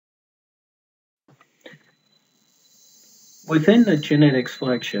Within the genetics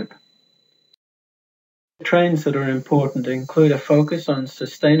flagship, trends that are important include a focus on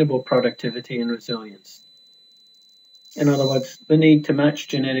sustainable productivity and resilience. In other words, the need to match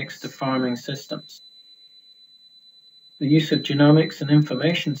genetics to farming systems. The use of genomics and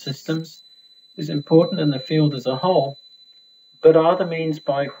information systems is important in the field as a whole, but are the means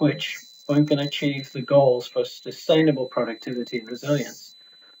by which one can achieve the goals for sustainable productivity and resilience.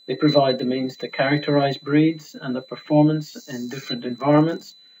 They provide the means to characterize breeds and the performance in different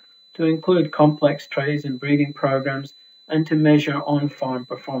environments, to include complex traits in breeding programs, and to measure on-farm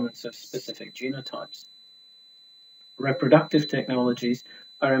performance of specific genotypes. Reproductive technologies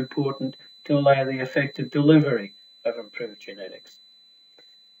are important to allow the effective delivery of improved genetics.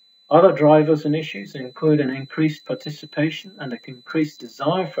 Other drivers and issues include an increased participation and an increased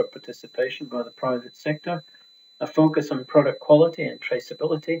desire for participation by the private sector, a focus on product quality and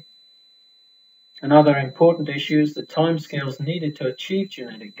traceability. Another important issue is the timescales needed to achieve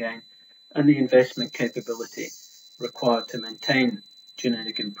genetic gain and the investment capability required to maintain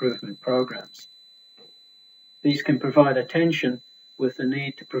genetic improvement programs. These can provide a tension with the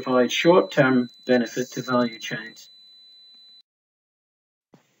need to provide short-term benefit to value chains.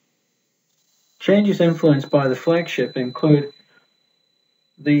 Changes influenced by the flagship include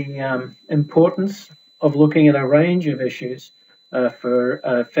the importance of looking at a range of issues for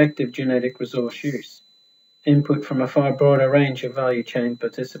effective genetic resource use, input from a far broader range of value chain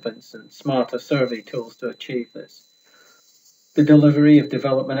participants, and smarter survey tools to achieve this. The delivery of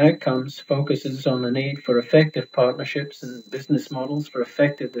development outcomes focuses on the need for effective partnerships and business models for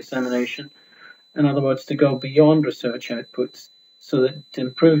effective dissemination, in other words, to go beyond research outputs so that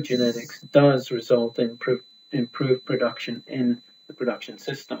improved genetics does result in improved production in the production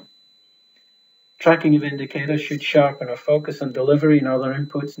system. Tracking of indicators should sharpen our focus on delivery and other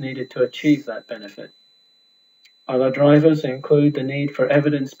inputs needed to achieve that benefit. Other drivers include the need for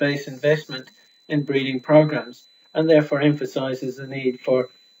evidence-based investment in breeding programs, and therefore emphasizes the need for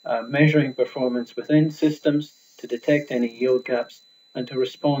measuring performance within systems to detect any yield gaps and to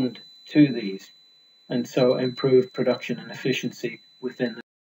respond to these, and so improve production and efficiency within them.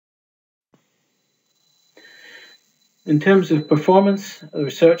 In terms of performance, the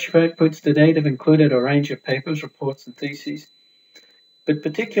research outputs to date have included a range of papers, reports, and theses, but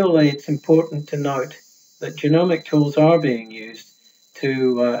particularly it's important to note that genomic tools are being used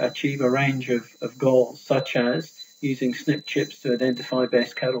to achieve a range of goals, such as using SNP chips to identify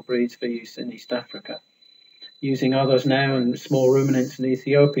best cattle breeds for use in East Africa, using others now in small ruminants in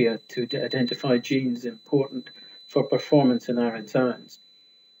Ethiopia to identify genes important for performance in arid zones.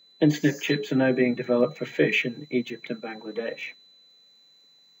 And SNP chips are now being developed for fish in Egypt and Bangladesh.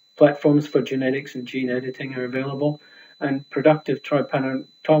 Platforms for genetics and gene editing are available, and productive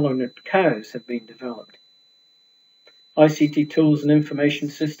trypano-tolerant cows have been developed. ICT tools and information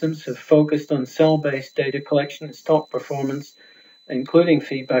systems have focused on cell-based data collection and stock performance, including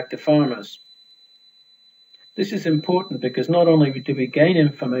feedback to farmers. This is important because not only do we gain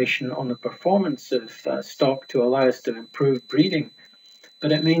information on the performance of stock to allow us to improve breeding,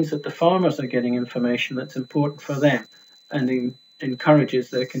 but it means that the farmers are getting information that's important for them and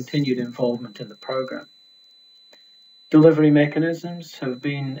encourages their continued involvement in the program. Delivery mechanisms have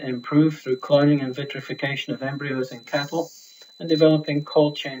been improved through cloning and vitrification of embryos in cattle and developing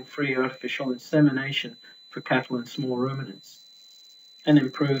cold chain-free artificial insemination for cattle and small ruminants, and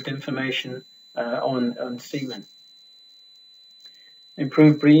improved information on semen.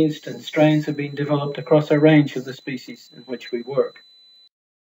 Improved breeds and strains have been developed across a range of the species in which we work.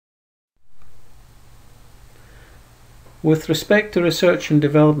 With respect to research and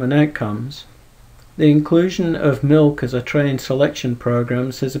development outcomes, the inclusion of milk as a trained selection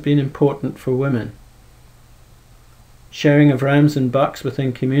programs has been important for women. Sharing of rams and bucks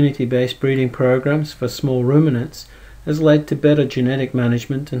within community-based breeding programs for small ruminants has led to better genetic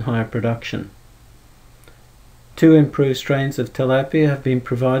management and higher production. 2 improved strains of tilapia have been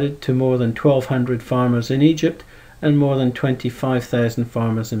provided to more than 1,200 farmers in Egypt and more than 25,000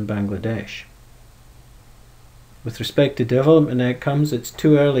 farmers in Bangladesh. With respect to development outcomes, it's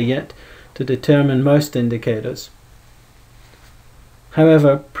too early yet to determine most indicators.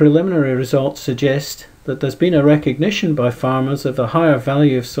 However, preliminary results suggest that there's been a recognition by farmers of the higher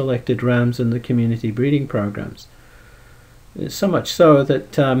value of selected rams in the community breeding programs. So much so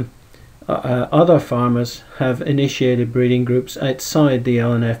that other farmers have initiated breeding groups outside the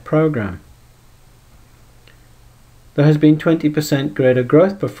LNF program. There has been 20% greater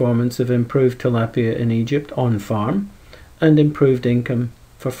growth performance of improved tilapia in Egypt on farm and improved income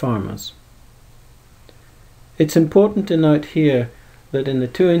for farmers. It's important to note here that in the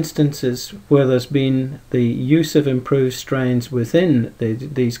two instances where there's been the use of improved strains within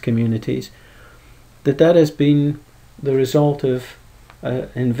these communities, that has been the result of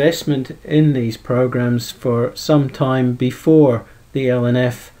investment in these programs for some time before the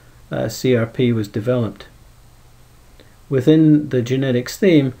LNF CRP was developed. Within the genetics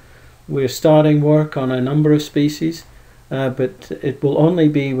theme, we're starting work on a number of species, but it will only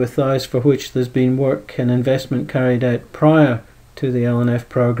be with those for which there's been work and investment carried out prior to the LNF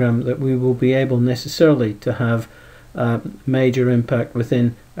program that we will be able necessarily to have major impact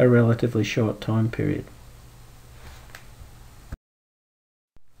within a relatively short time period.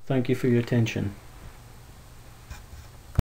 Thank you for your attention.